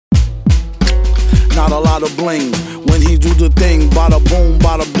not a lot of bling. When he do the thing, bada boom,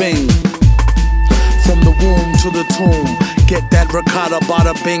 bada bing. From the womb to the tomb, get that ricotta,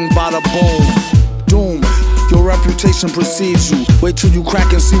 bada bing, bada boom. Doom, your reputation precedes you. Wait till you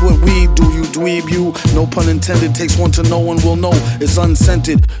crack and see what we do, you dweeb, you. No pun intended, takes one to know one will know. It's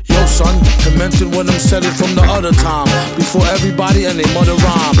unscented. Yo son, demented when I'm said it from the other time. Before everybody and they mother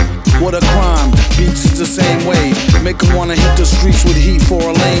rhyme. What a crime, beats is the same way. Make them wanna hit the streets with heat for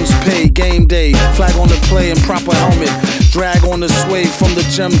a lame's pay. Game day, flag on the play and proper helmet. Drag on the suede from the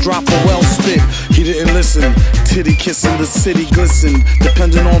gem dropper, well spit. He didn't listen, titty kissing, the city glistened.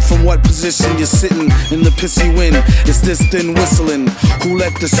 Depending on from what position you're sitting in the pissy wind. It's this thin whistling. Who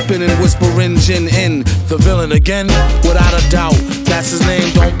let the spinning whispering gin in? The villain again, without a doubt. That's his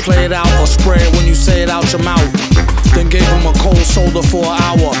name, don't play it out or spray it when you say it out your mouth. Then gave him a cold shoulder for an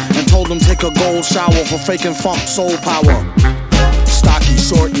hour and told him take a gold shower for faking funk soul power. Stocky,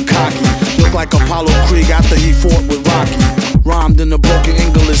 short and cocky, looked like Apollo Creed after he fought with Rocky. Rhymed in the broken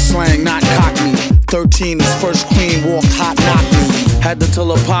English slang, not cockney. 13, his first queen walked hot, knock me. Had to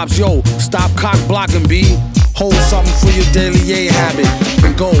tell her pops, yo, stop cock blocking, B. Hold something for your daily A habit.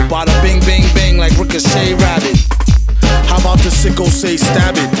 And go, bada bing, bing, bing, like Ricochet Rabbit. How about the sicko say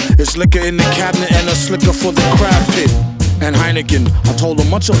stab it? It's liquor in the cabinet and a slicker for the crab pit. And Heineken, I told him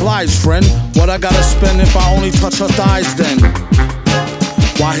much obliged, friend. What I gotta spend if I only touch her thighs then?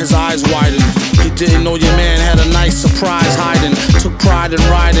 Why his eyes widened? He didn't know your man had a nice surprise hiding. Took pride in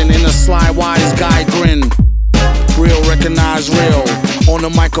riding in a sly wise guy grin. Real recognize real. On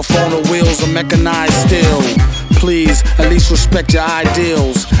the microphone the wheels are mechanized still. Please, at least respect your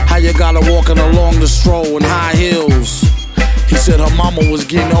ideals. How you gotta walking along the stroll in high heels. He said her mama was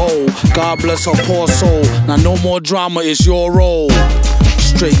getting old. God bless her poor soul. Now no more drama, it's your role.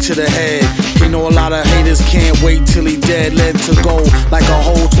 Straight to the head. He know a lot of haters can't wait till he dead. Led to go like a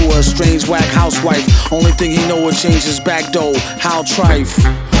hoe to a strange whack housewife. Only thing he know would change his back door. How trife.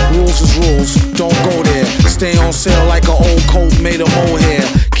 Rules is rules, don't go there. Stay on sale like an old coat made of mohair.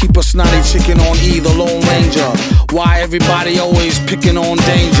 Keep a snotty chicken on either Lone Ranger. Why everybody always picking on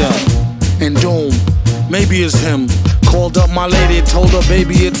danger? And doom, maybe it's him. Called up my lady, told her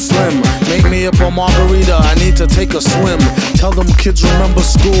baby it's slim. Make me up a margarita, I need to take a swim. Tell them kids remember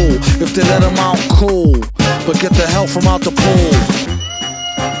school. If they let them out, cool. But get the hell from out the pool.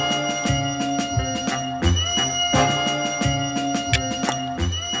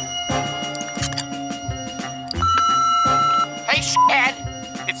 Hey,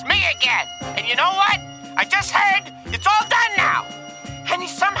 shithead, it's me again. And you know what? I just heard it's all done now. And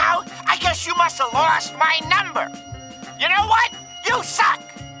somehow, I guess you must have lost my number. You know what? You suck.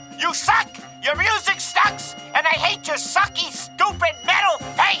 You suck. Your music sucks. And I hate your sucky, stupid metal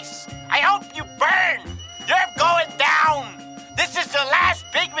face. I hope you burn. You're going down. This is the last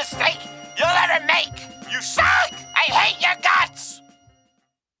big mistake you'll ever make. You suck. I hate your guts.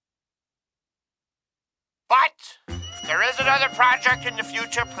 But if there is another project in the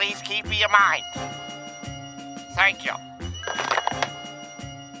future, please keep me in mind. Thank you.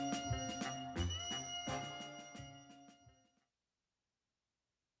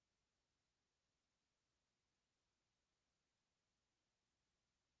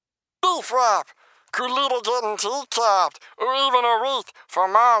 Beef wrap, could lead to getting tea-capped, or even a wreath for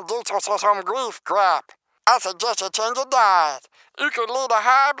mom due to some grief crap. I suggest you change your diet. It could lead to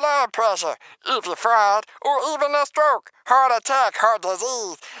high blood pressure if you're fried, or even a stroke, heart attack, heart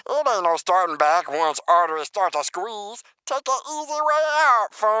disease. It ain't no starting back once arteries start to squeeze. Take an easy way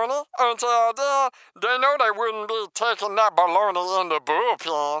out, phony. Until then, they know they wouldn't be taking that baloney in the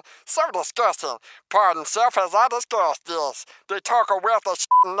bullpen. So disgusting. Pardon self as I discuss this. They talk a wealth of shit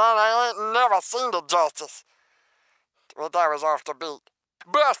and then I ain't never seen the justice. Well, that was off the beat.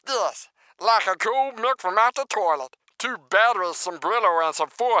 Bust this. Like a cold milk from out the toilet. 2 batteries, some Brillo, and some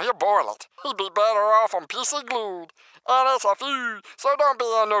 4, he'll boil it. He'd be better off on pissy glued. And it's a food, so don't be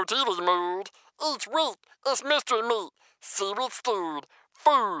in no TV mood. Each week, it's mystery meat. Seaweed stewed.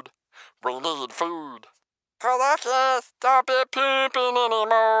 Food. We need food. 'Cause I can't stop it pimping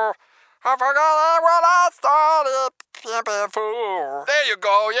anymore. I forgot what I started pimping for. There you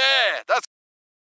go, yeah.